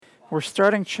We're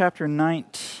starting chapter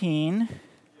 19,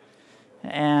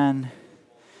 and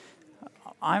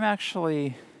I'm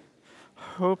actually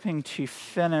hoping to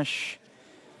finish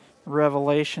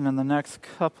Revelation in the next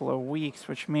couple of weeks,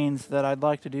 which means that I'd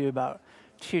like to do about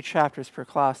 2 chapters per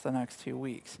class the next 2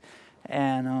 weeks.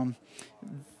 And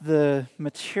the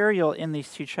material in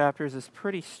these 2 chapters is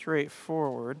pretty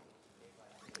straightforward.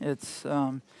 It's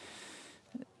a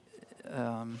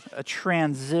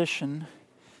transition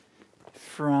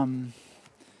from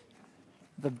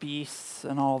the beasts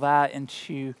and all that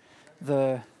into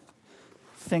the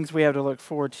things we have to look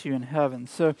forward to in heaven.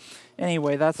 So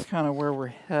anyway, that's kind of where we're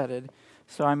headed.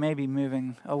 So I may be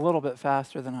moving a little bit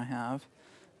faster than I have,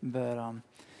 but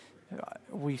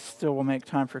we still will make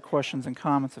time for questions and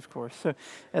comments, of course. So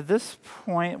at this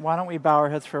point, why don't we bow our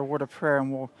heads for a word of prayer,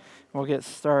 and we'll get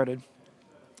started.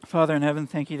 Father in heaven,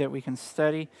 thank you that we can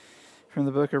study from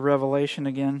the book of Revelation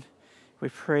again. We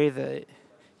pray that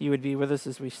you would be with us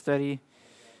as we study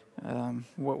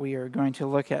what we are going to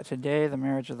look at today, the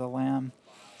marriage of the Lamb,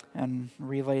 and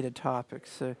related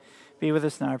topics. So be with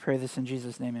us now. I pray this in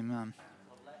Jesus' name, amen.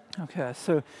 Okay,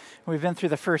 so we've been through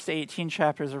the first 18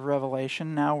 chapters of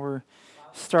Revelation. Now we're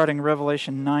starting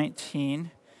Revelation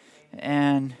 19.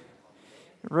 And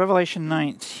Revelation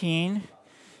 19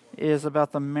 is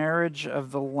about the marriage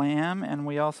of the Lamb, and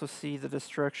we also see the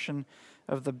destruction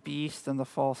of the beast and the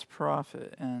false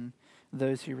prophet and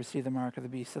those who receive the mark of the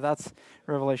beast. So that's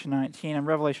Revelation 19. And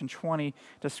Revelation 20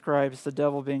 describes the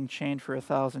devil being chained for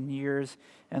 1,000 years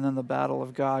and then the battle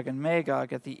of Gog and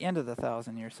Magog at the end of the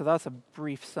 1,000 years. So that's a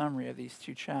brief summary of these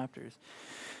 2 chapters.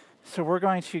 So we're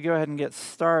going to go ahead and get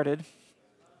started.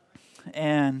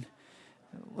 And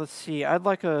let's see, I'd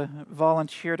like a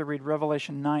volunteer to read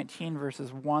Revelation 19,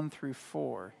 verses 1 through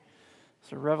 4.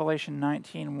 So Revelation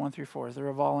 19, 1 through 4. Is there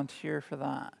a volunteer for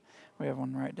that? We have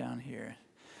one right down here.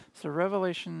 So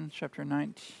Revelation chapter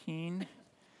 19,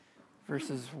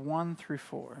 verses 1 through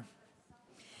 4.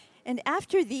 And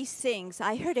after these things,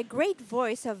 I heard a great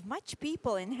voice of much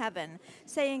people in heaven,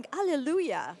 saying,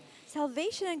 Alleluia!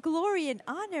 Salvation and glory and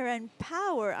honor and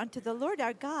power unto the Lord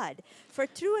our God, for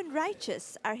true and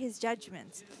righteous are his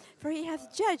judgments. For he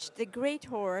hath judged the great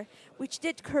whore, which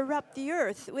did corrupt the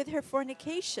earth with her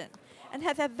fornication, and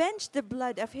hath avenged the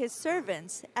blood of his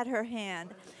servants at her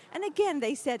hand. And again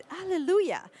they said,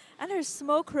 Alleluia! And her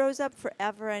smoke rose up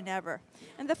forever and ever.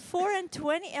 And the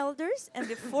 24 elders and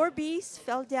the 4 beasts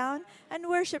fell down and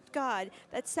worshipped God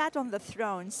that sat on the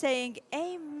throne, saying,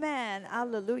 Amen,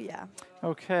 Alleluia.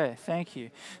 Okay, thank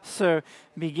you. So,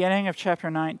 beginning of chapter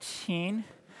 19,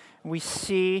 we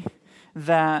see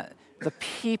that the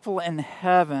people in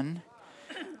heaven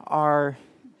are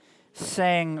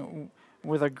saying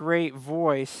with a great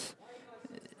voice,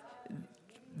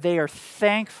 they are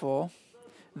thankful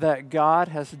that God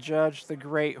has judged the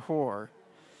great whore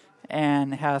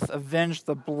and hath avenged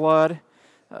the blood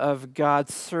of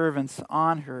God's servants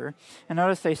on her. And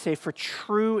notice they say, for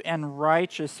true and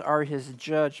righteous are his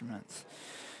judgments.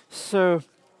 So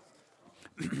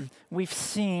we've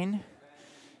seen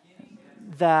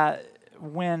that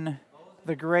when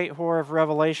the great whore of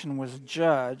Revelation was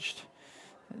judged,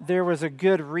 there was a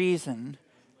good reason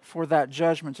for that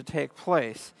judgment to take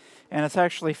place. And it's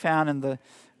actually found in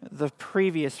the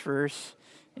previous verse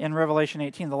in Revelation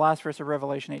 18, the last verse of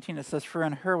Revelation 18. It says, for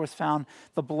in her was found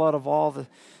the blood of all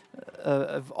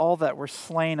that were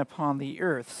slain upon the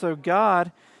earth. So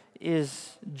God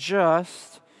is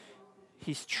just,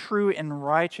 he's true and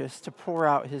righteous to pour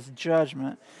out his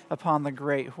judgment upon the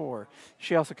great whore.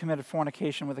 She also committed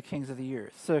fornication with the kings of the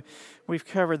earth. So we've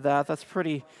covered that. That's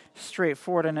pretty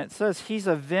straightforward. And it says he's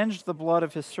avenged the blood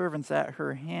of his servants at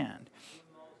her hand.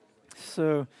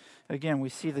 So again, we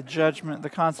see the judgment, the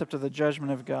concept of the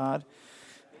judgment of God.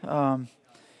 And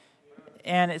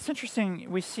it's interesting,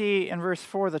 we see in verse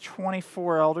 4, the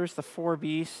 24 elders, the 4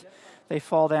 beasts, they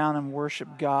fall down and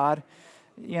worship God.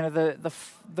 You know,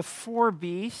 the 4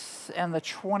 beasts and the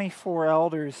 24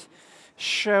 elders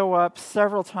show up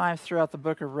several times throughout the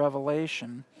book of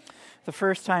Revelation. The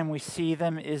first time we see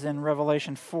them is in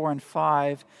Revelation 4 and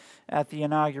 5 at the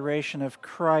inauguration of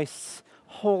Christ's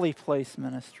holy place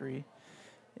ministry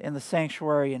in the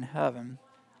sanctuary in heaven.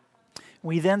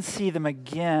 We then see them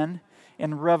again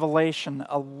in Revelation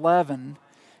 11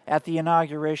 at the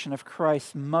inauguration of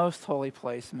Christ's most holy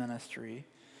place ministry.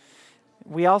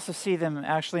 We also see them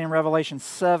actually in Revelation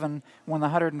 7 when the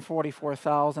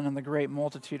 144,000 and the great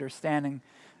multitude are standing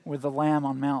with the Lamb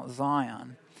on Mount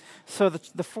Zion. So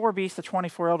the 4 beasts, the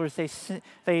 24 elders,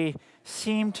 they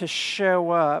seem to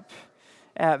show up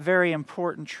at very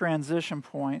important transition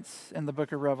points in the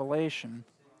book of Revelation.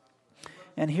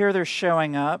 And here they're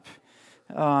showing up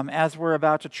as we're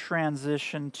about to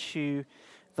transition to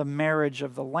the marriage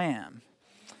of the Lamb.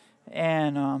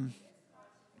 And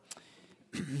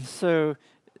so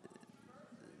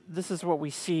this is what we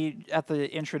see at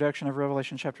the introduction of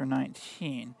Revelation chapter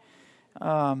 19.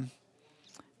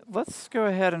 Let's go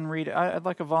ahead and read. I'd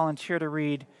like a volunteer to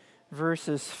read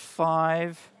verses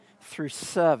 5 through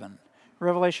 7.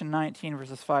 Revelation 19,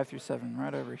 verses 5 through 7,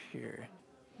 right over here.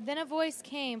 Then a voice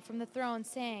came from the throne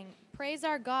saying, "Praise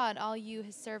our God, all you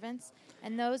his servants,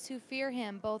 and those who fear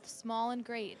him, both small and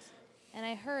great." And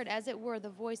I heard, as it were, the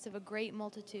voice of a great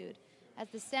multitude, as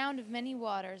the sound of many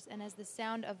waters, and as the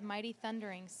sound of mighty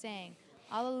thundering, saying,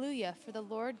 "Alleluia, for the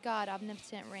Lord God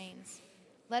omnipotent reigns.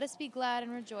 Let us be glad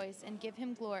and rejoice, and give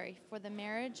him glory, for the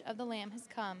marriage of the Lamb has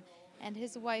come, and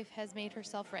his wife has made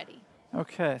herself ready."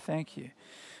 Okay, thank you.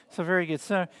 So very good.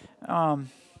 So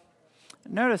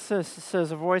notice this. It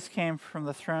says, a voice came from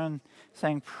the throne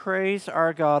saying, "Praise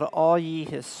our God, all ye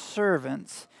his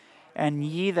servants, and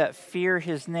ye that fear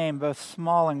his name, both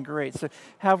small and great." So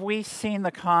have we seen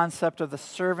the concept of the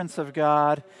servants of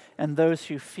God and those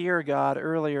who fear God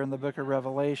earlier in the book of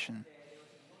Revelation?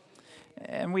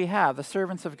 And we have. The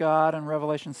servants of God in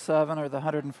Revelation 7 are the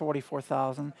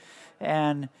 144,000.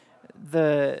 And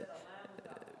the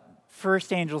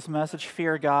first angel's message,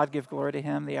 fear God, give glory to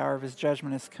him, the hour of his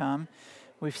judgment has come.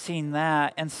 We've seen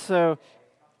that. And so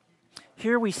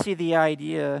here we see the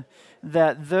idea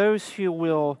that those who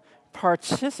will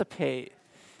participate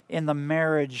in the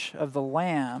marriage of the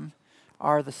Lamb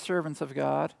are the servants of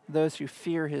God, those who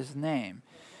fear his name.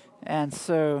 And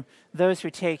so those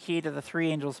who take heed of the three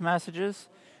angels' messages,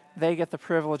 they get the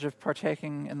privilege of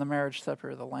partaking in the marriage supper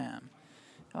of the Lamb.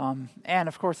 And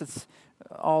of course, it's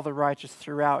all the righteous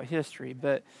throughout history,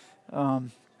 but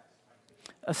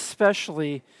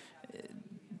especially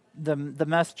the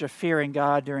message of fearing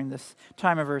God during this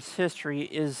time of Earth's history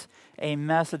is a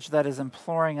message that is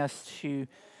imploring us to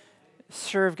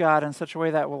serve God in such a way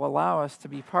that will allow us to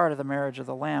be part of the marriage of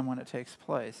the Lamb when it takes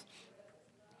place.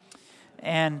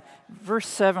 And verse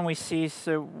 7 we see,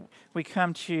 so we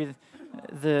come to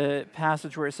the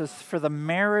passage where it says, "For the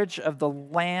marriage of the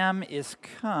Lamb is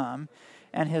come,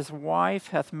 and his wife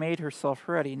hath made herself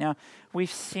ready." Now, we've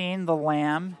seen the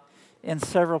Lamb in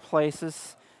several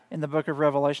places in the book of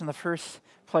Revelation. The first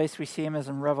place we see him is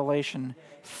in Revelation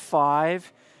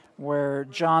 5, where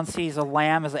John sees a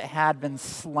lamb as it had been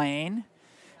slain.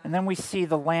 And then we see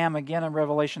the lamb again in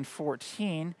Revelation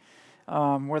 14,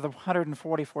 where the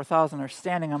 144,000 are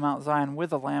standing on Mount Zion with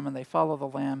the lamb, and they follow the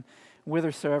lamb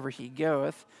whithersoever he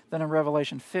goeth. Then in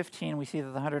Revelation 15, we see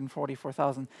that the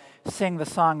 144,000 sing the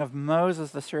song of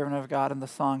Moses, the servant of God, and the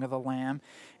song of the Lamb.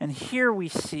 And here we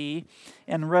see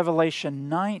in Revelation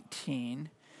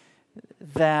 19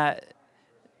 that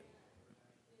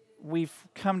we've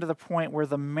come to the point where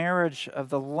the marriage of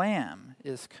the Lamb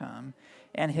is come,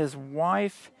 and his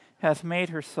wife hath made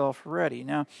herself ready.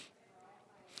 Now,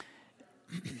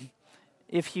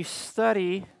 if you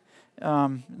study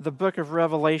the book of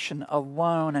Revelation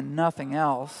alone and nothing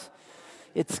else,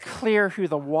 it's clear who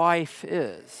the wife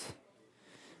is.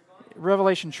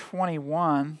 Revelation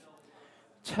 21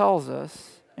 tells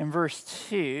us in verse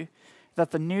 2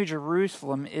 that the New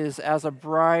Jerusalem is as a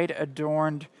bride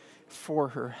adorned for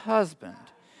her husband.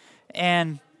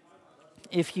 And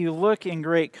if you look in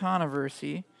Great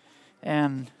Controversy,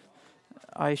 and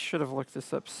I should have looked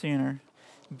this up sooner,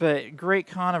 but Great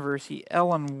Controversy,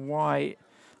 Ellen White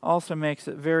also makes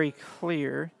it very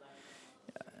clear,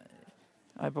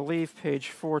 I believe page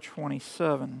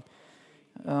 427.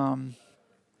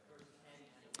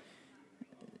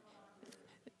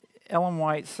 Ellen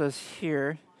White says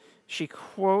here, she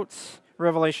quotes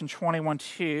Revelation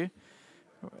 21:2,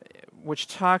 which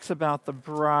talks about the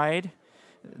bride,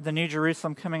 the New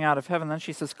Jerusalem coming out of heaven. Then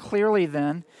she says, "Clearly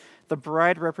then, the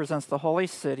bride represents the holy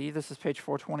city," this is page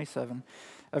 427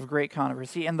 of Great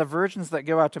Controversy, "and the virgins that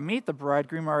go out to meet the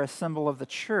bridegroom are a symbol of the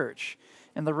church.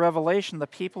 In the Revelation, the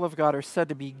people of God are said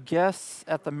to be guests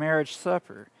at the marriage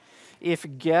supper.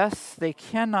 If guests, they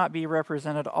cannot be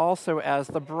represented also as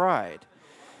the bride."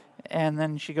 And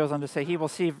then she goes on to say, "He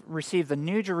will receive the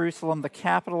New Jerusalem, the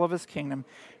capital of his kingdom,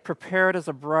 prepared as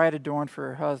a bride adorned for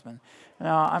her husband."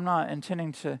 Now, I'm not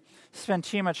intending to spend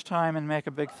too much time and make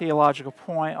a big theological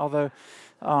point, although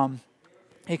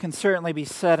it can certainly be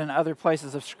said in other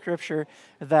places of Scripture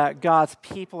that God's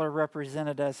people are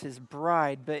represented as his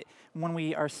bride. But when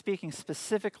we are speaking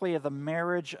specifically of the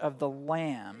marriage of the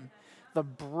Lamb, the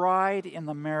bride in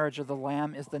the marriage of the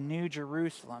Lamb is the New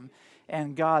Jerusalem,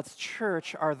 and God's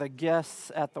church are the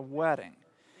guests at the wedding.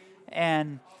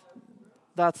 And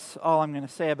that's all I'm going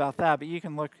to say about that, but you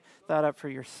can look that up for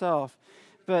yourself.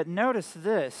 But notice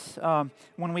this.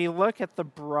 When we look at the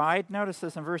bride, notice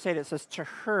this in verse 8. It says, to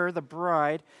her, the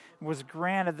bride, was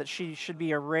granted that she should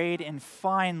be arrayed in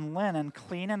fine linen,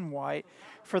 clean and white,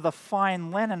 for the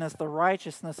fine linen is the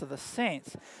righteousness of the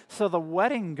saints. So the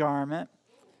wedding garment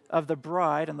of the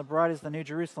bride, and the bride is the New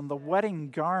Jerusalem, the wedding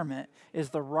garment is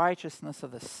the righteousness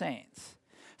of the saints.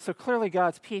 So clearly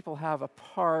God's people have a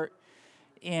part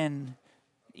in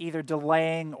either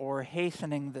delaying or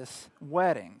hastening this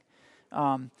wedding.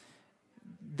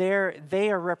 They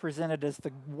are represented as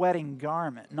the wedding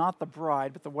garment, not the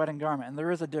bride, but the wedding garment. And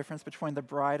there is a difference between the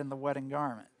bride and the wedding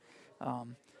garment.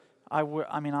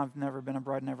 I've never been a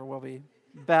bride, never will be.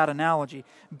 Bad analogy.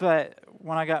 But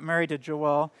when I got married to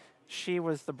Joelle, she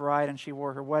was the bride and she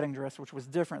wore her wedding dress, which was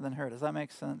different than her. Does that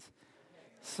make sense?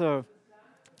 So,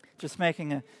 just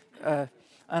making an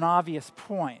obvious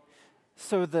point.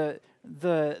 So the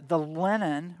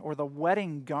linen or the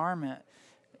wedding garment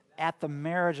at the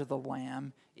marriage of the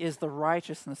Lamb is the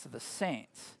righteousness of the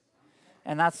saints.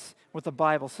 And that's what the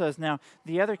Bible says. Now,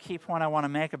 the other key point I want to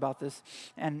make about this,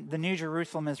 and the New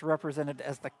Jerusalem is represented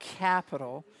as the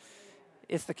capital.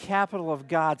 It's the capital of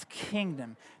God's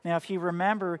kingdom. Now, if you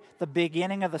remember the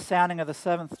beginning of the sounding of the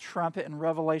seventh trumpet in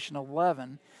Revelation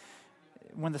 11,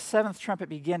 when the seventh trumpet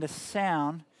began to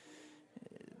sound,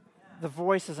 the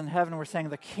voices in heaven were saying,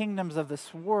 the kingdoms of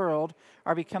this world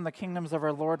are become the kingdoms of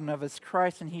our Lord and of his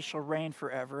Christ, and he shall reign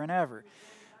forever and ever.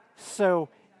 So,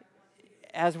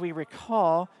 as we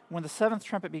recall, when the seventh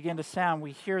trumpet began to sound,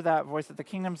 we hear that voice that the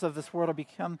kingdoms of this world will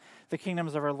become the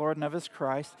kingdoms of our Lord and of his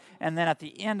Christ. And then at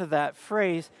the end of that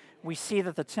phrase, we see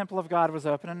that the temple of God was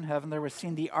open in heaven. There was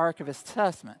seen the ark of his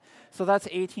testament. So that's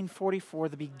 1844,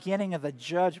 the beginning of the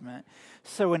judgment.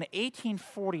 So in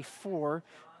 1844,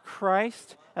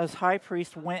 Christ, as high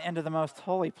priest, went into the most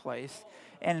holy place.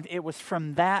 And it was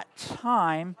from that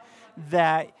time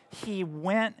that he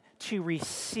went to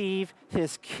receive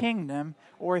his kingdom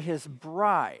or his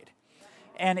bride.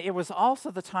 And it was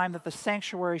also the time that the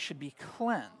sanctuary should be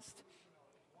cleansed.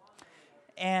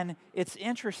 And it's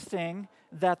interesting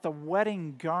that the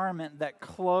wedding garment that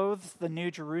clothes the New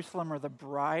Jerusalem or the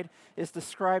bride is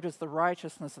described as the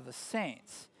righteousness of the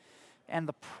saints. And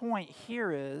the point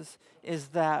here is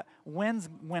that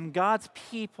when God's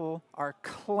people are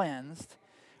cleansed,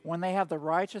 when they have the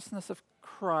righteousness of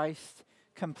Christ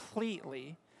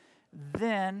completely,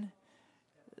 then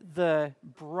the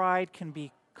bride can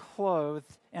be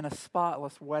clothed in a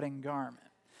spotless wedding garment.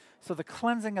 So the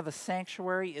cleansing of the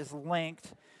sanctuary is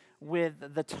linked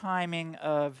with the timing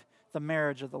of the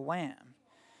marriage of the Lamb.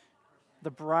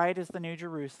 The bride is the New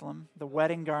Jerusalem. The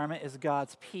wedding garment is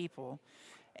God's people.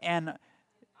 And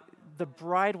the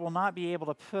bride will not be able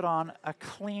to put on a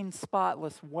clean,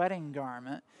 spotless wedding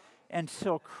garment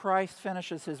until Christ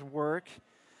finishes his work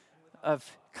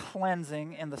of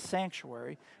cleansing in the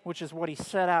sanctuary, which is what he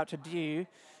set out to do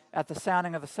at the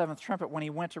sounding of the seventh trumpet when he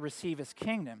went to receive his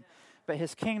kingdom. But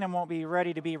his kingdom won't be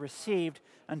ready to be received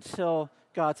until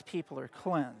God's people are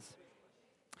cleansed.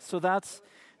 So that's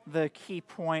the key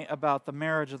point about the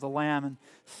marriage of the Lamb. And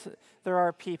there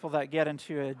are people that get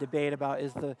into a debate about,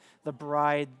 is the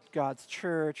bride God's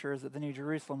church or is it the New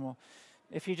Jerusalem? Well,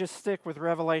 if you just stick with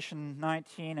Revelation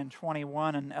 19 and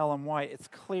 21 and Ellen White, it's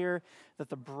clear that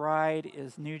the bride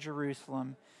is New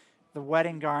Jerusalem, the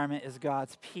wedding garment is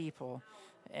God's people,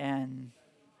 and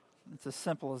it's as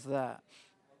simple as that.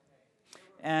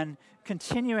 And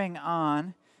continuing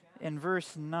on in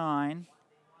verse 9,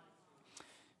 it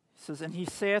says, and he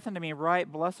saith unto me, right,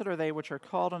 blessed are they which are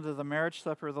called unto the marriage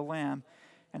supper of the Lamb.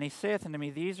 And he saith unto me,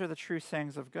 these are the true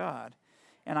sayings of God.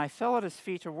 And I fell at his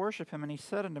feet to worship him, and he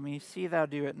said unto me, see thou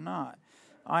do it not.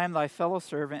 I am thy fellow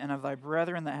servant, and of thy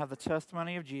brethren that have the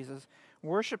testimony of Jesus.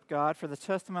 Worship God, for the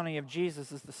testimony of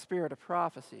Jesus is the spirit of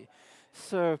prophecy.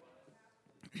 So,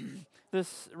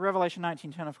 this Revelation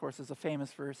 19:10, of course, is a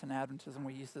famous verse in Adventism.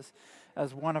 We use this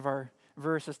as one of our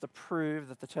verses to prove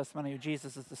that the testimony of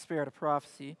Jesus is the spirit of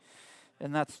prophecy,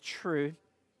 and that's true.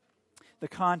 The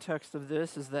context of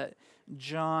this is that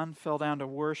John fell down to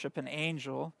worship an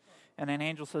angel, and an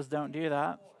angel says, don't do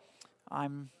that.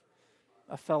 I'm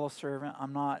a fellow servant.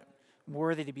 I'm not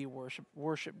worthy to be worshipped.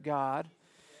 Worship God.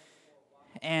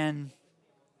 And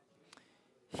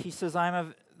he says, I'm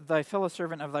of thy fellow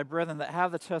servant of thy brethren that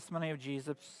have the testimony of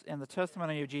Jesus, and the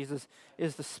testimony of Jesus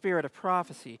is the spirit of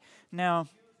prophecy. Now,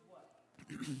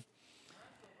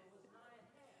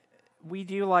 we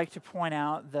do like to point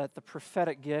out that the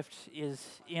prophetic gift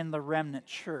is in the remnant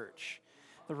church.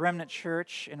 The remnant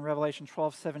church in Revelation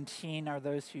 12:17 are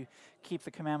those who keep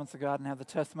the commandments of God and have the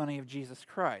testimony of Jesus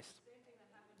Christ.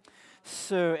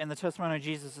 So, and the testimony of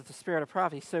Jesus is the spirit of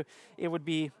prophecy. So, it would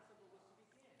be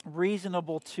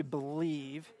reasonable to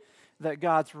believe that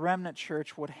God's remnant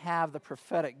church would have the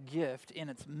prophetic gift in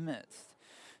its midst.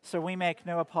 So we make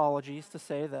no apologies to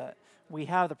say that we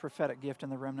have the prophetic gift in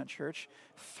the remnant church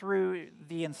through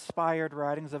the inspired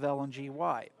writings of Ellen G.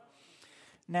 White.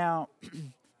 Now,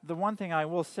 the one thing I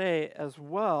will say as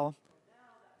well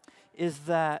is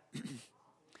that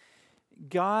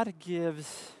God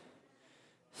gives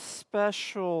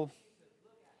special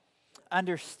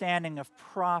understanding of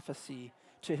prophecy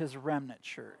to his remnant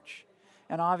church.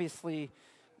 And obviously,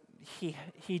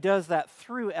 he does that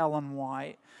through Ellen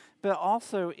White. But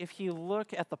also, if you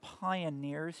look at the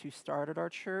pioneers who started our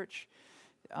church,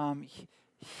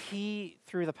 he,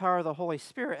 through the power of the Holy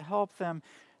Spirit, helped them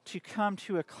to come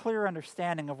to a clear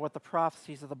understanding of what the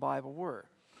prophecies of the Bible were.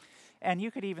 And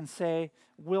you could even say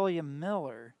William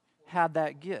Miller had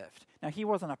that gift. Now, he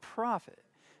wasn't a prophet,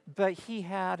 but he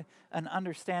had an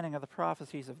understanding of the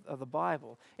prophecies of the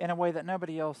Bible in a way that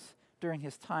nobody else during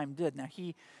his time did. Now,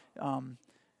 he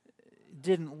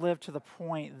didn't live to the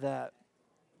point that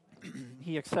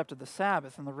he accepted the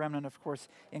Sabbath, and the remnant, of course,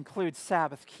 includes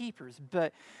Sabbath keepers.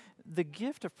 But the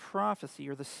gift of prophecy,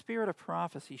 or the spirit of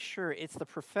prophecy, sure, it's the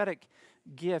prophetic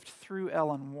gift through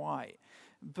Ellen White.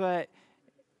 But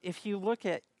if you look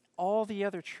at all the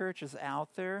other churches out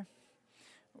there,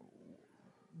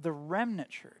 the remnant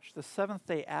church, the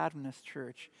Seventh-day Adventist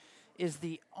church, is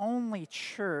the only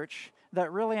church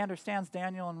that really understands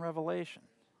Daniel and Revelation.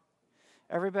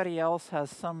 Everybody else has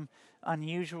some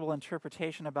unusual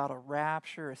interpretation about a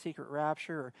rapture, a secret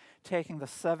rapture, or taking the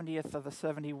 70th of the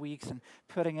 70 weeks and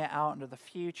putting it out into the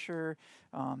future,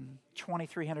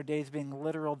 2,300 days being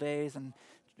literal days and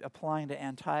applying to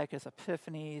Antiochus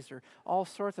Epiphanies, or all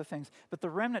sorts of things. But the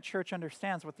remnant church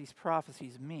understands what these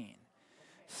prophecies mean.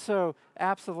 So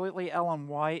absolutely Ellen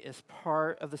White is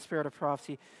part of the spirit of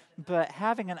prophecy, but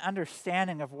having an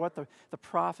understanding of what the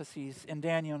prophecies in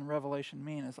Daniel and Revelation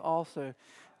mean is also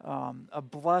a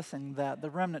blessing that the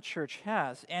remnant church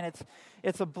has. And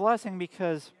it's a blessing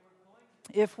because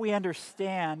if we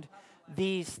understand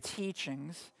these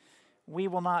teachings, we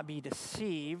will not be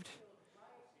deceived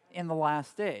in the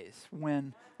last days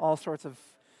when all sorts of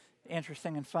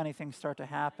interesting and funny things start to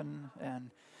happen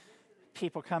and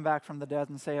people come back from the dead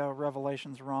and say, oh,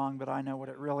 Revelation's wrong, but I know what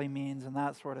it really means, and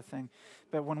that sort of thing.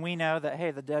 But when we know that,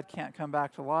 hey, the dead can't come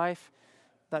back to life,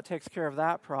 that takes care of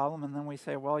that problem. And then we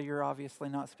say, well, you're obviously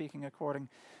not speaking according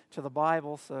to the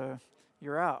Bible, so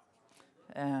you're out.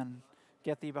 And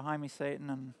get thee behind me, Satan,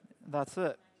 and that's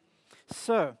it.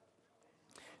 So,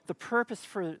 the purpose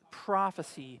for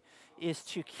prophecy is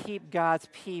to keep God's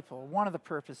people. One of the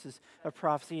purposes of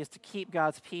prophecy is to keep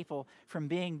God's people from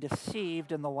being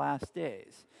deceived in the last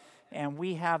days. And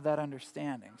we have that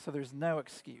understanding, so there's no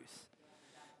excuse.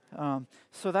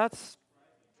 So that's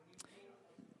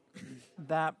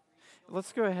that.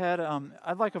 Let's go ahead.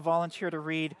 I'd like a volunteer to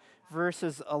read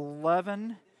verses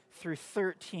 11 through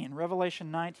 13.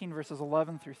 Revelation 19, verses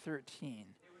 11 through 13.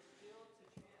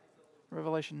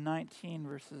 Revelation 19,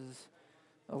 verses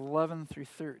 11 through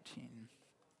 13.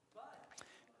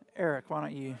 Eric, why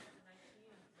don't you?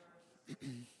 11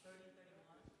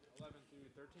 through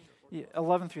 13? Yeah,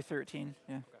 11 through 13,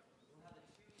 yeah. Okay.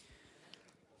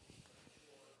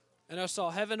 And I saw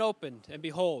heaven opened, and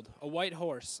behold, a white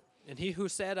horse, and he who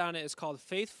sat on it is called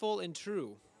Faithful and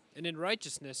True, and in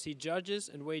righteousness he judges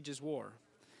and wages war.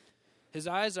 His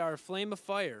eyes are a flame of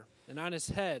fire, and on his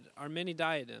head are many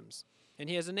diadems. And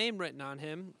he has a name written on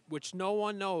him, which no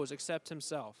one knows except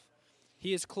himself.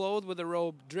 He is clothed with a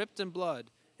robe dripped in blood,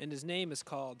 and his name is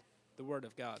called the Word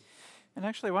of God. And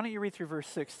actually, why don't you read through verse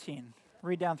 16?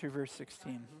 Read down through verse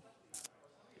 16.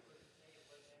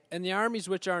 And the armies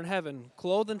which are in heaven,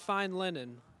 clothed in fine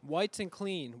linen, white and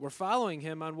clean, were following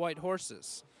him on white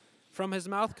horses. From his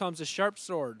mouth comes a sharp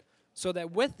sword, so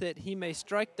that with it he may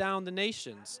strike down the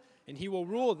nations, and he will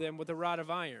rule them with a rod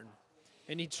of iron.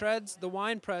 And he treads the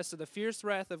winepress of the fierce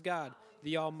wrath of God,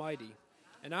 the Almighty.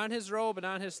 And on his robe and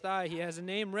on his thigh he has a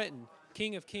name written,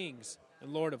 King of Kings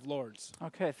and Lord of Lords.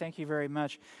 Okay, thank you very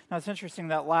much. Now it's interesting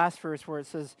that last verse where it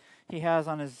says he has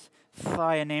on his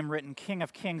thigh a name written, King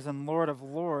of Kings and Lord of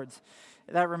Lords.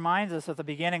 That reminds us of the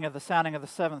beginning of the sounding of the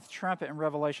seventh trumpet in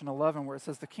Revelation 11, where it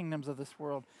says the kingdoms of this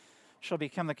world shall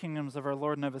become the kingdoms of our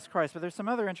Lord and of his Christ. But there's some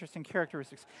other interesting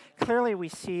characteristics. Clearly we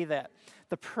see that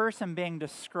the person being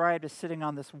described as sitting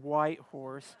on this white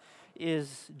horse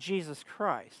is Jesus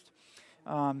Christ.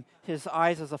 His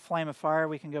eyes as a flame of fire.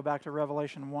 We can go back to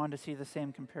Revelation 1 to see the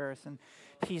same comparison.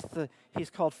 He's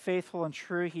called faithful and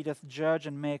true. He doth judge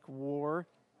and make war.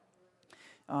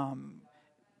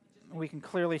 we can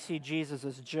clearly see Jesus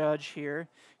as judge here.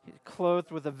 He's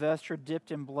clothed with a vesture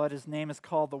dipped in blood. His name is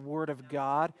called the Word of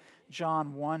God.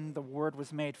 John 1, the Word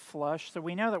was made flesh. So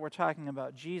we know that we're talking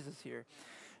about Jesus here.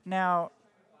 Now,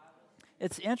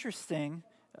 it's interesting.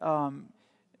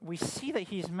 We see that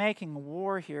he's making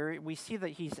war here. We see that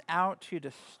he's out to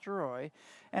destroy.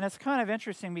 And it's kind of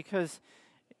interesting because,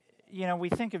 we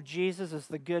think of Jesus as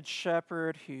the good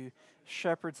shepherd who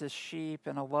shepherds his sheep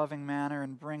in a loving manner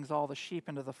and brings all the sheep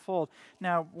into the fold.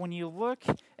 Now, when you look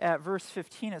at verse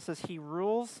 15, it says he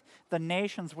rules the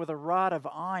nations with a rod of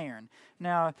iron.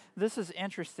 Now, this is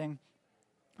interesting.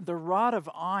 The rod of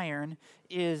iron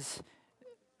is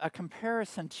a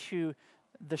comparison to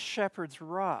the shepherd's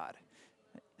rod.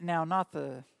 Now, not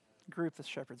the group, the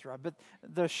shepherd's rod, but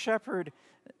the shepherd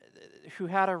who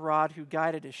had a rod who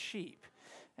guided his sheep.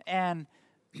 And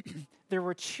there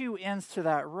were two ends to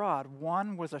that rod.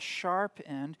 One was a sharp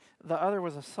end, the other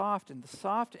was a soft end. The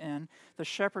soft end, the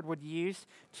shepherd would use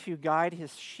to guide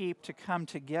his sheep to come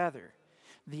together.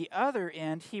 The other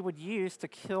end he would use to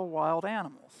kill wild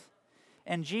animals.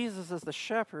 And Jesus, as the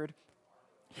shepherd,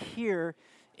 here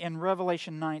in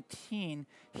Revelation 19,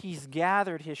 he's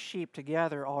gathered his sheep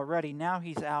together already. Now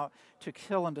he's out to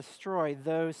kill and destroy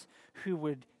those who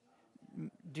would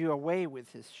do away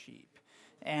with his sheep.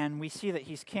 And we see that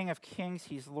he's King of Kings,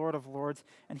 he's Lord of Lords,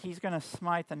 and he's going to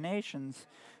smite the nations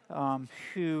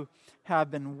who have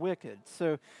been wicked.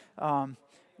 So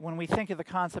when we think of the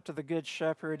concept of the Good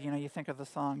Shepherd, you think of the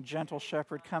song, Gentle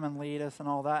Shepherd, Come and Lead Us, and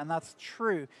all that, and that's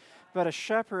true. But a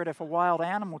shepherd, if a wild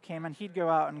animal came in, he'd go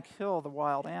out and kill the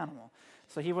wild animal.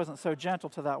 So he wasn't so gentle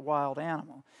to that wild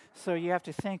animal. So you have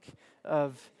to think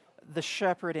of the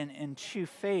shepherd in two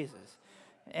phases.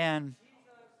 And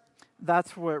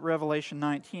that's what Revelation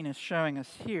 19 is showing us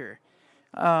here.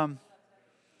 Now,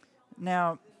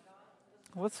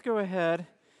 let's go ahead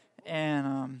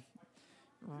and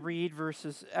read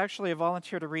verses. Actually, I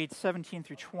volunteer to read 17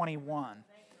 through 21.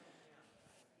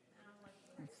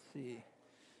 Let's see.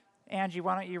 Angie,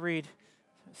 why don't you read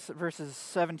verses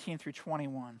 17 through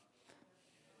 21?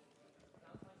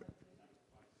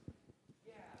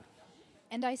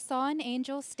 And I saw an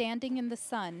angel standing in the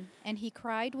sun, and he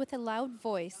cried with a loud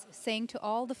voice, saying to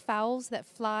all the fowls that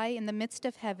fly in the midst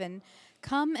of heaven,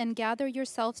 Come and gather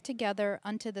yourselves together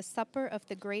unto the supper of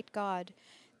the great God,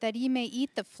 that ye may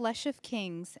eat the flesh of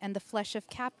kings, and the flesh of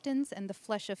captains, and the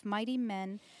flesh of mighty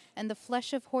men, and the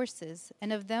flesh of horses,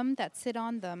 and of them that sit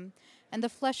on them, and the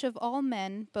flesh of all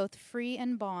men, both free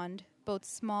and bond, both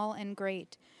small and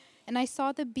great. And I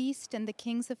saw the beast and the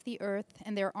kings of the earth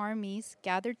and their armies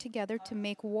gathered together to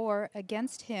make war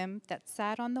against him that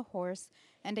sat on the horse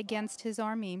and against his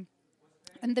army.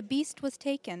 And the beast was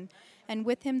taken, and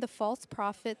with him the false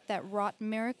prophet that wrought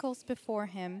miracles before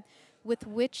him, with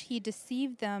which he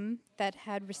deceived them that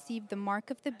had received the mark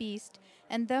of the beast,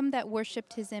 and them that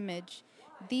worshipped his image.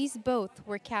 These both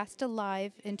were cast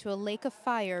alive into a lake of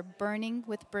fire burning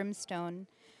with brimstone.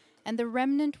 And the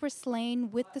remnant were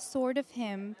slain with the sword of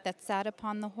him that sat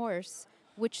upon the horse,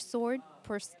 which sword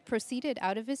proceeded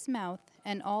out of his mouth,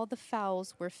 and all the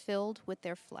fowls were filled with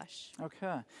their flesh.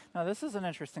 Okay. Now, this is an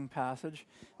interesting passage.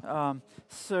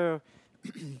 So,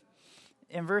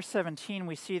 in verse 17,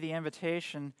 we see the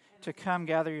invitation to come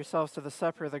gather yourselves to the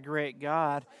supper of the great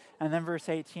God. And then verse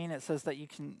 18, it says that you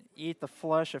can eat the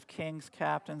flesh of kings,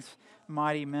 captains,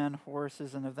 mighty men,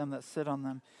 horses, and of them that sit on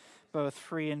them, both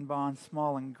free and bond,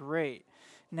 small and great.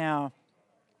 Now,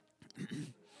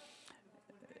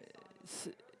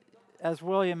 as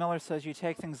William Miller says, you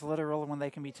take things literal when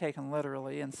they can be taken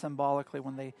literally, and symbolically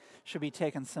when they should be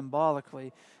taken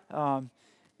symbolically.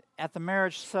 At the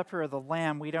marriage supper of the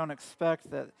Lamb, we don't expect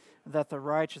that the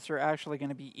righteous are actually going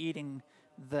to be eating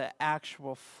the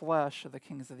actual flesh of the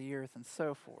kings of the earth and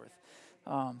so forth.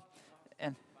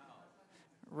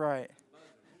 Right.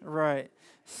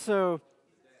 So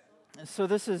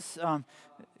this is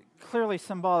clearly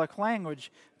symbolic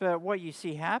language, but what you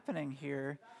see happening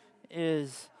here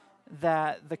is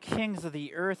that the kings of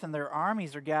the earth and their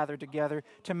armies are gathered together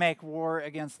to make war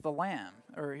against the Lamb,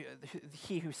 or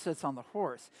he who sits on the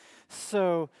horse.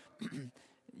 So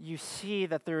you see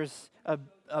that there's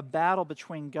a battle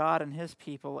between God and his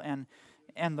people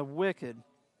and the wicked.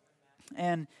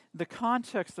 And the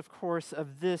context, of course,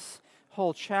 of this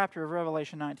whole chapter of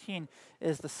Revelation 19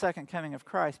 is the second coming of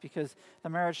Christ, because the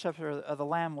marriage supper of the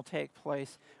Lamb will take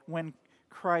place when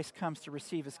Christ comes to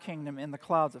receive his kingdom in the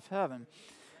clouds of heaven.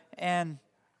 And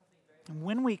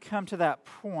when we come to that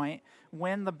point,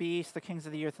 when the beast, the kings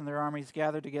of the earth, and their armies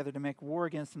gathered together to make war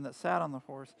against him that sat on the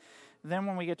horse, then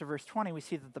when we get to verse 20, we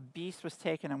see that the beast was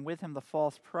taken, and with him the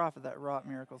false prophet that wrought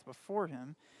miracles before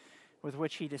him. with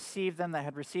which he deceived them that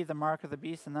had received the mark of the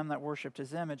beast and them that worshipped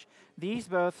his image. These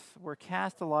both were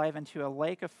cast alive into a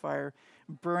lake of fire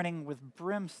burning with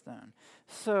brimstone.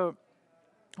 So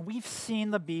we've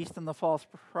seen the beast and the false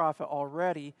prophet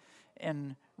already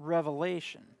in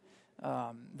Revelation.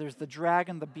 There's the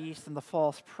dragon, the beast, and the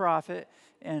false prophet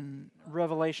in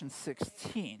Revelation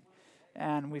 16.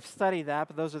 And we've studied that,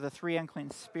 but those are the three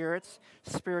unclean spirits: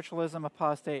 spiritualism,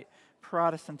 apostate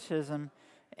Protestantism,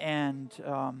 and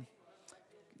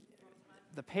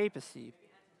the papacy.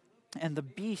 And the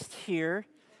beast here,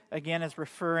 again, is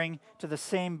referring to the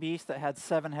same beast that had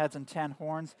 7 heads and 10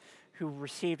 horns, who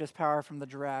received his power from the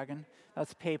dragon.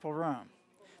 That's papal Rome.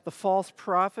 The false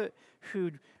prophet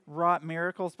who wrought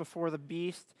miracles before the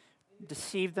beast,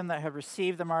 deceived them that had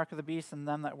received the mark of the beast and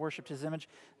them that worshipped his image.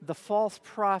 The false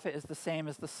prophet is the same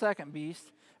as the second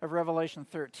beast of Revelation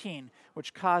 13,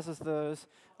 which causes those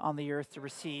on the earth to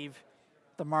receive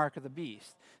the mark of the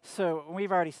beast. So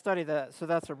we've already studied that, so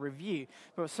that's a review.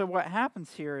 So what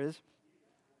happens here is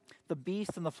the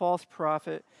beast and the false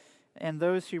prophet and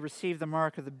those who receive the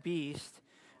mark of the beast,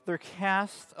 they're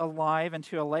cast alive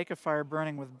into a lake of fire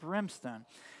burning with brimstone.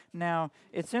 Now,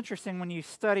 it's interesting when you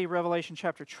study Revelation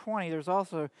chapter 20, there's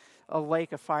also a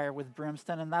lake of fire with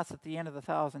brimstone, and that's at the end of the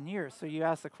 1,000 years. So you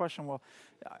ask the question, well,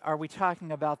 are we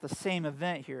talking about the same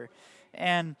event here?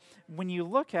 And when you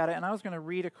look at it, and I was going to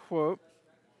read a quote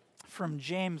from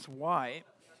James White.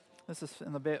 This is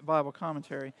in the Bible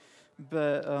commentary,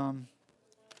 but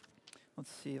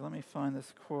let's see, let me find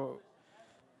this quote.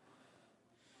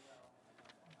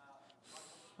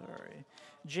 Sorry.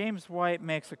 James White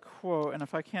makes a quote, and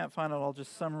if I can't find it, I'll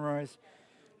just summarize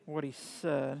what he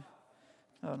said.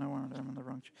 Oh, no, I'm in the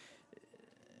wrong.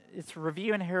 It's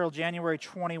Review and Herald, January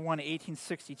 21,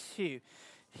 1862.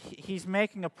 He's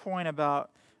making a point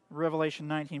about Revelation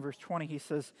 19, verse 20. He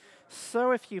says,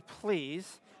 "So if you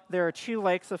please, there are 2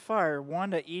 lakes of fire,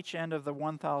 one at each end of the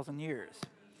 1,000 years."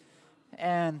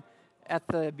 And at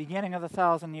the beginning of the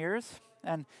 1,000 years,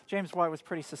 and James White was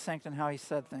pretty succinct in how he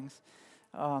said things,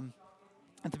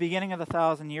 at the beginning of the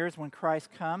 1,000 years, when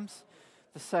Christ comes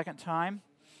the second time,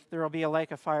 there will be a lake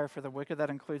of fire for the wicked.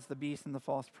 That includes the beast and the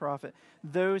false prophet.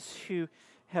 Those who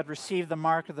had received the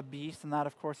mark of the beast, and that,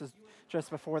 of course, is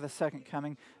just before the second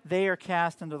coming, they are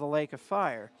cast into the lake of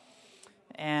fire.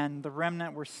 And the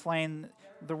remnant were slain.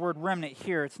 The word remnant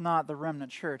here, it's not the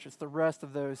remnant church. It's the rest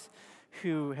of those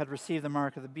who had received the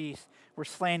mark of the beast, were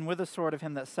slain with the sword of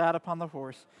him that sat upon the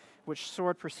horse, which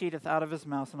sword proceedeth out of his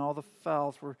mouth, and all the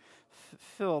fowls were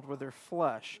filled with their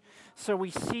flesh. So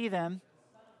we see them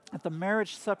at the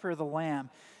marriage supper of the Lamb.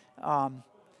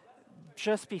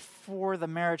 Just before the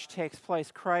marriage takes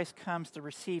place, Christ comes to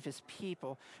receive his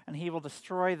people, and he will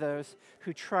destroy those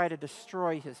who try to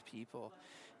destroy his people.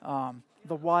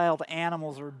 The wild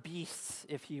animals or beasts,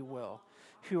 if you will,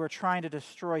 who are trying to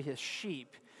destroy his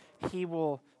sheep. He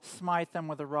will smite them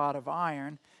with a rod of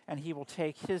iron, and he will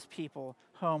take his people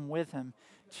home with him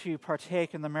to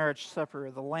partake in the marriage supper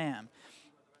of the Lamb.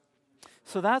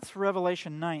 So that's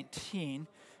Revelation 19,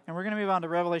 and we're going to move on to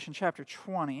Revelation chapter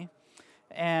 20,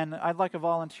 and I'd like a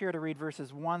volunteer to read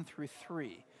verses 1 through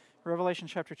 3. Revelation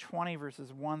chapter 20,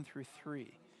 verses 1 through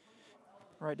 3.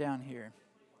 Right down here.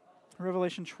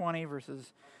 Revelation 20,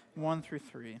 verses 1 through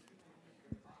 3.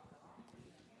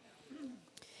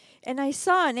 And I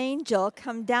saw an angel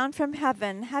come down from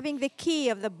heaven, having the key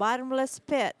of the bottomless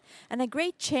pit and a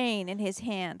great chain in his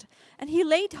hand. And he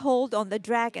laid hold on the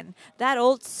dragon, that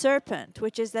old serpent,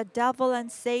 which is the devil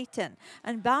and Satan,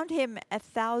 and bound him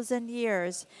 1,000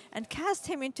 years, and cast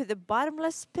him into the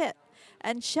bottomless pit,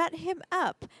 and shut him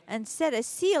up, and set a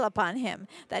seal upon him,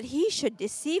 that he should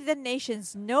deceive the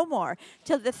nations no more,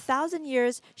 till the 1,000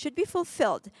 years should be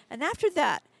fulfilled. And after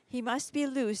that, he must be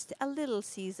loosed a little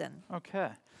season.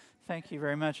 Okay. Thank you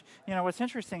very much. You know, what's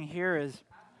interesting here is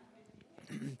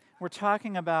we're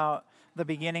talking about the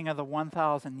beginning of the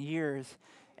 1,000 years,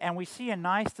 and we see a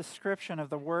nice description of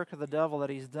the work of the devil that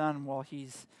he's done while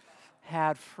he's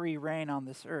had free reign on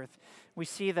this earth. We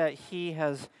see that he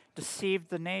has deceived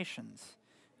the nations,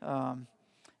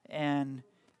 and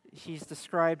he's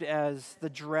described as the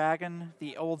dragon,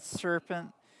 the old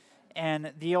serpent,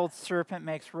 and the old serpent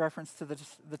makes reference to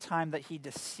the time that he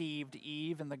deceived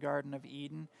Eve in the Garden of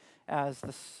Eden as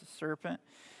the serpent.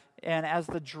 And as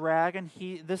the dragon,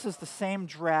 this is the same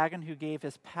dragon who gave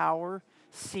his power,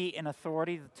 seat, and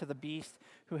authority to the beast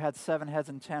who had 7 heads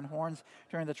and 10 horns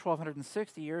during the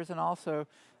 1,260 years, and also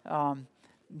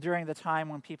during the time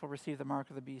when people received the mark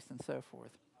of the beast and so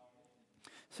forth.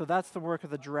 So that's the work of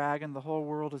the dragon. The whole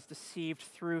world is deceived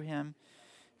through him.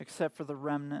 except for the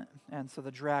remnant, and so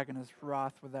the dragon is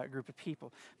wroth with that group of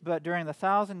people. But during the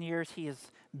 1,000 years, he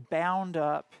is bound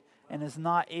up and is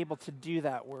not able to do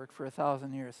that work for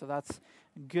 1,000 years. So that's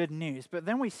good news. But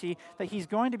then we see that he's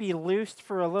going to be loosed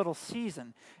for a little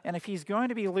season. And if he's going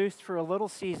to be loosed for a little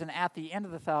season at the end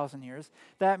of the 1,000 years,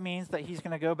 that means that he's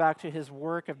going to go back to his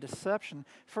work of deception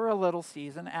for a little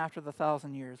season after the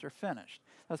 1,000 years are finished.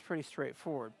 That's pretty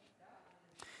straightforward.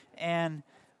 And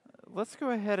let's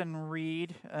go ahead and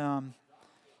read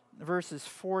verses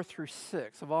 4 through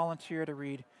 6. A volunteer to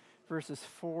read verses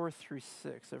 4 through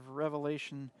 6 of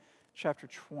Revelation chapter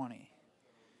 20.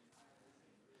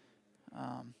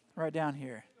 Right down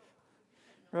here.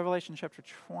 Revelation chapter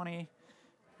 20,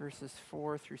 verses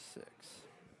 4 through 6.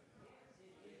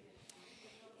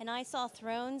 And I saw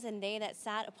thrones, and they that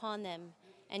sat upon them,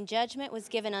 and judgment was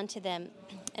given unto them.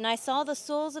 And I saw the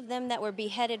souls of them that were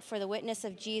beheaded for the witness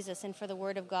of Jesus and for the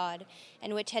word of God,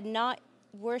 and which had not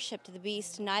worshipped the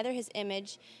beast, neither his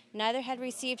image, neither had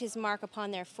received his mark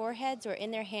upon their foreheads or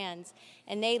in their hands.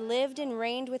 And they lived and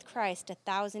reigned with Christ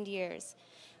 1,000 years.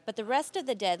 But the rest of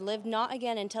the dead lived not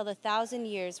again until the 1,000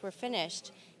 years were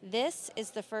finished. This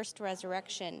is the first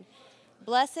resurrection.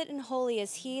 Blessed and holy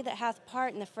is he that hath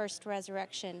part in the first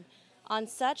resurrection. On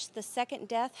such the second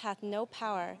death hath no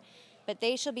power, but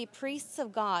they shall be priests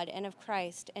of God and of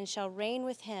Christ, and shall reign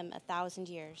with him 1,000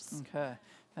 years. Okay,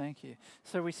 thank you.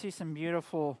 So we see some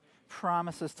beautiful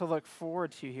promises to look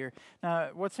forward to here. Now,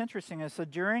 what's interesting is, so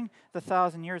during the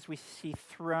 1,000 years, we see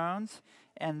thrones,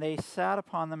 and they sat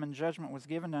upon them, and judgment was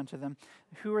given unto them.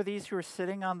 Who are these who are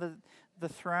sitting on the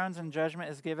thrones, and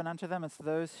judgment is given unto them? It's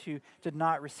those who did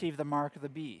not receive the mark of the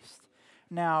beast.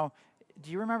 Now, do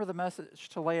you remember the message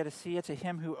to Laodicea? To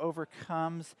him who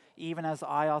overcomes, even as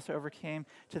I also overcame,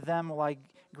 to them will I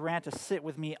grant to sit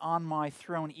with me on my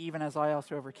throne, even as I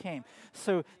also overcame.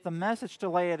 So the message to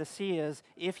Laodicea is,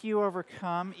 if you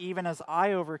overcome, even as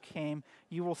I overcame,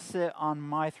 you will sit on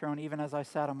my throne, even as I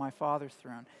sat on my Father's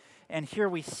throne. And here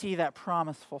we see that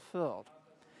promise fulfilled.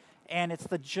 And it's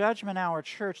the judgment hour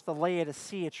church, the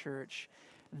Laodicea church,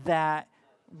 that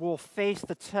will face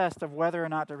the test of whether or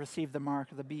not to receive the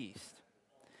mark of the beast.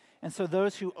 And so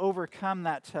those who overcome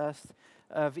that test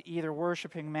of either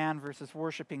worshiping man versus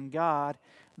worshiping God,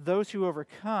 those who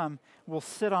overcome will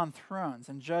sit on thrones,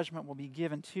 and judgment will be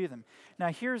given to them. Now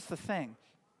here's the thing.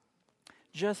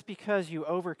 Just because you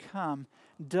overcome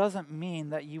doesn't mean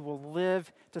that you will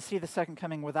live to see the second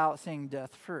coming without seeing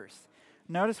death first.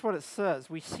 Notice what it says.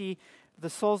 We see the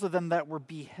souls of them that were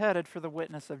beheaded for the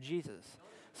witness of Jesus.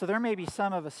 So there may be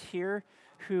some of us here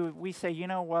who we say, you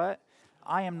know what?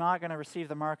 I am not going to receive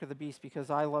the mark of the beast because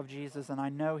I love Jesus and I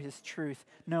know his truth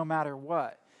no matter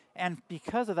what. And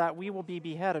because of that, we will be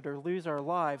beheaded or lose our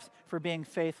lives for being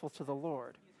faithful to the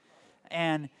Lord.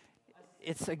 And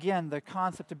it's, again, the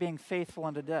concept of being faithful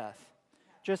unto death,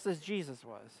 just as Jesus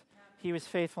was. He was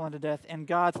faithful unto death, and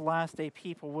God's last day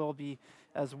people will be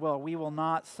as well. We will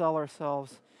not sell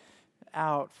ourselves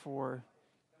out for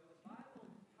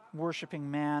worshiping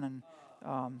man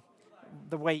and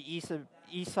the way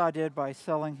Esau did by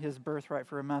selling his birthright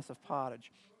for a mess of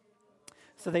pottage.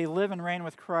 So they live and reign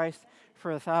with Christ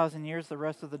for 1,000 years. The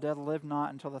rest of the dead live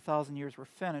not until the 1,000 years were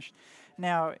finished.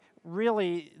 Now,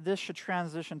 really, this should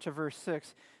transition to verse 6.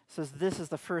 It says, this is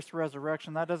the first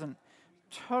resurrection. That doesn't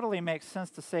totally make sense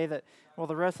to say that, well,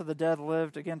 the rest of the dead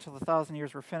lived again till the 1,000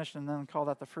 years were finished and then call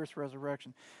that the first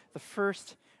resurrection. The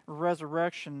first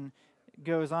resurrection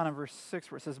goes on in verse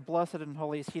 6 where it says, blessed and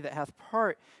holy is he that hath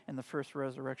part in the first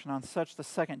resurrection. On such the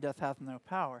second death hath no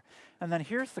power. And then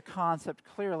here's the concept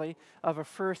clearly of a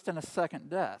first and a second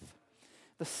death.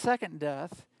 The second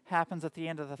death happens at the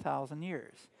end of the 1,000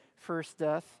 years. First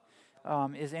death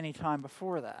is any time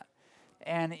before that.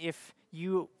 And if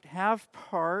you have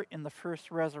part in the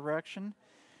first resurrection,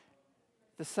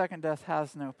 the second death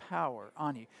has no power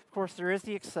on you. Of course, there is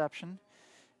the exception.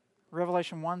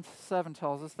 Revelation 1:7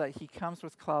 tells us that he comes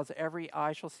with clouds, every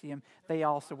eye shall see him, they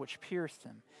also which pierced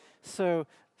him. So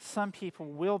some people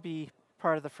will be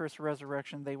part of the first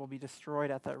resurrection. They will be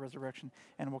destroyed at that resurrection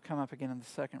and will come up again in the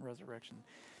second resurrection.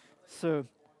 So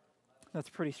that's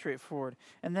pretty straightforward.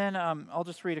 And then I'll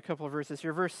just read a couple of verses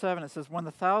here. Verse 7, it says, when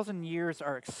the 1,000 years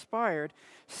are expired,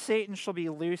 Satan shall be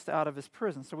loosed out of his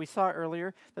prison. So we saw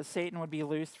earlier that Satan would be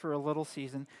loosed for a little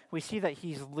season. We see that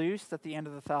he's loosed at the end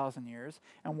of the 1,000 years.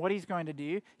 And what he's going to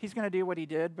do, he's going to do what he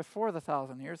did before the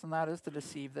 1,000 years, and that is to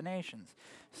deceive the nations.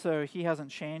 So he hasn't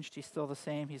changed. He's still the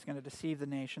same. He's going to deceive the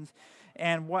nations.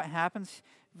 And what happens?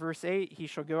 Verse 8, he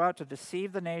shall go out to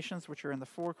deceive the nations which are in the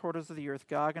four quarters of the earth,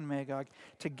 Gog and Magog,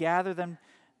 to gather them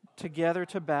together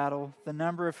to battle, the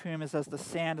number of whom is as the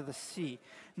sand of the sea.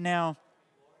 Now,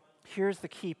 here's the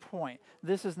key point.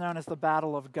 This is known as the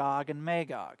Battle of Gog and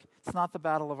Magog. It's not the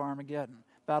Battle of Armageddon.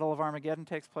 Battle of Armageddon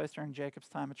takes place during Jacob's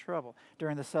time of trouble,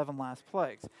 during the 7 last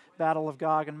plagues. Battle of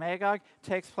Gog and Magog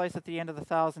takes place at the end of the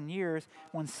 1,000 years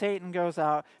when Satan goes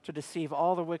out to deceive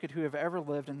all the wicked who have ever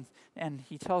lived, and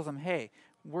he tells them, hey,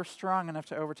 we're strong enough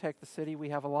to overtake the city. We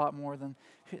have a lot more than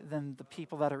the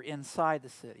people that are inside the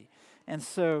city. And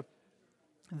so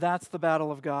that's the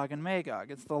Battle of Gog and Magog.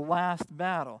 It's the last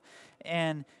battle.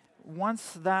 And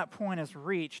once that point is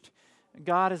reached,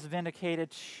 God is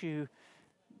vindicated to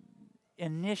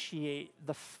initiate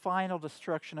the final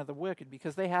destruction of the wicked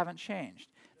because they haven't changed.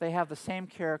 They have the same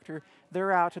character.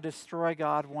 They're out to destroy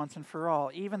God once and for all.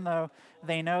 Even though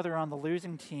they know they're on the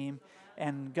losing team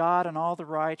and God and all the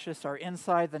righteous are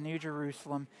inside the New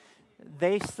Jerusalem,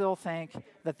 they still think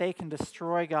that they can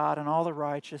destroy God and all the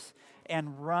righteous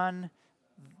and run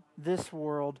this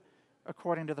world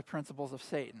according to the principles of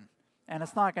Satan. And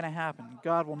it's not going to happen.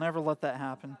 God will never let that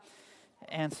happen.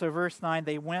 And so verse 9,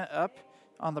 they went up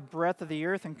on the breadth of the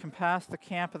earth and compassed the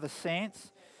camp of the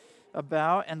saints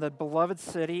about and the beloved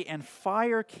city, and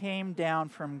fire came down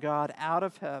from God out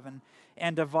of heaven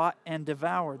and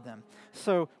devoured them.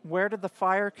 So where did the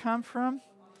fire come from?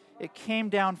 It came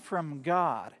down from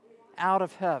God out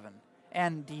of heaven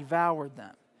and devoured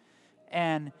them.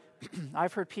 And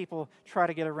I've heard people try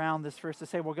to get around this verse to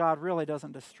say, well, God really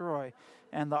doesn't destroy.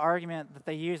 And the argument that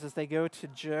they use is they go to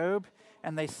Job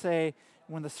and they say,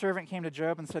 when the servant came to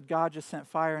Job and said, God just sent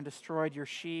fire and destroyed your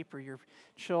sheep or your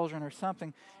children or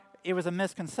something, it was a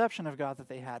misconception of God that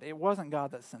they had. It wasn't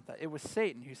God that sent that. It was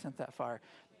Satan who sent that fire.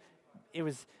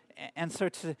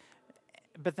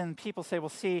 But then people say, well,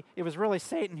 see, it was really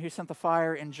Satan who sent the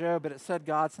fire in Job, but it said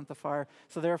God sent the fire.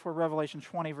 So therefore, Revelation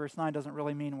 20, verse 9 doesn't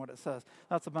really mean what it says.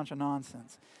 That's a bunch of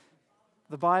nonsense.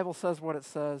 The Bible says what it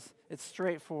says. It's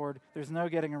straightforward. There's no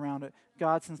getting around it.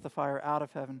 God sends the fire out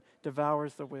of heaven,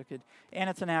 devours the wicked, and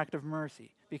it's an act of mercy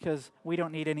because we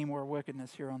don't need any more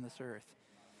wickedness here on this earth.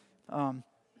 And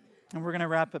we're going to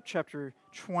wrap up chapter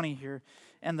 20 here.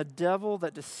 And the devil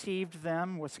that deceived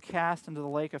them was cast into the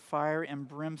lake of fire and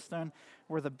brimstone,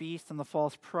 where the beast and the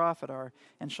false prophet are,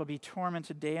 and shall be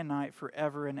tormented day and night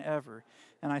forever and ever.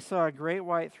 And I saw a great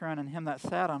white throne, and him that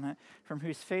sat on it, from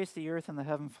whose face the earth and the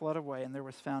heaven fled away, and there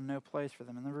was found no place for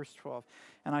them. And then verse 12.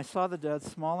 And I saw the dead,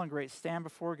 small and great, stand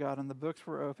before God, and the books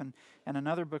were open, and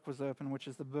another book was open, which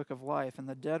is the book of life. And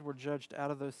the dead were judged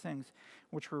out of those things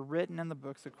which were written in the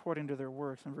books according to their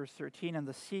works. And verse 13. And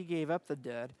the sea gave up the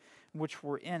dead which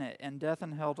were in it, and death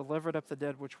and hell delivered up the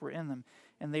dead which were in them,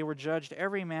 and they were judged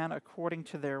every man according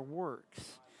to their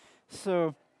works.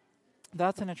 So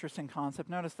that's an interesting concept.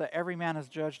 Notice that every man is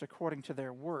judged according to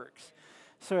their works.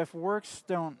 So if works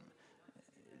don't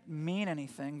mean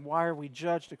anything, why are we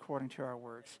judged according to our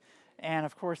works? And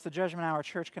of course, the Judgment Hour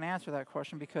Church can answer that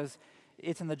question because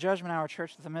it's in the Judgment Hour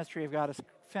Church that the mystery of God is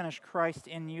finished, Christ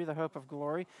in you, the hope of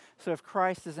glory. So if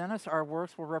Christ is in us, our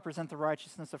works will represent the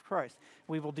righteousness of Christ.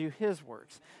 We will do his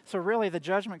works. So really the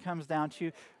judgment comes down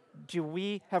to,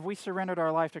 have we surrendered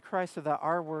our life to Christ so that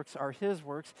our works are his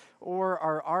works, or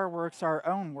are our works our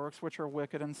own works, which are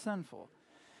wicked and sinful?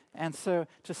 And so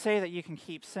to say that you can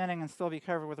keep sinning and still be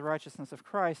covered with the righteousness of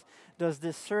Christ does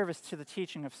disservice to the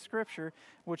teaching of Scripture,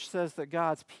 which says that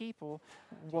God's people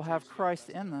will have Christ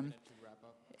in them,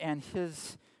 and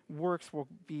his works will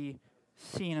be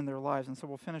seen in their lives. And so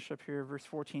we'll finish up here, verse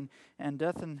 14. And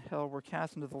death and hell were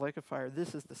cast into the lake of fire.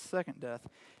 This is the second death.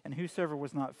 And whosoever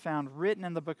was not found written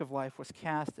in the book of life was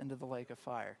cast into the lake of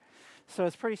fire. So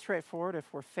it's pretty straightforward.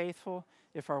 If we're faithful,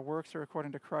 if our works are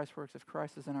according to Christ's works, if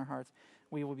Christ is in our hearts,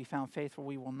 we will be found faithful.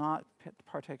 We will not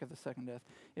partake of the second death.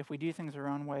 If we do things our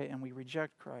own way and we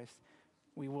reject Christ,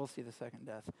 we will see the second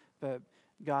death. But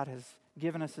God has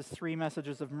given us his 3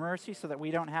 messages of mercy so that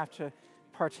we don't have to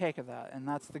partake of that. And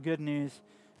that's the good news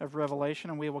of Revelation.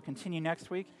 And we will continue next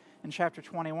week in chapter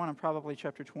 21 and probably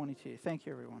chapter 22. Thank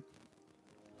you, everyone.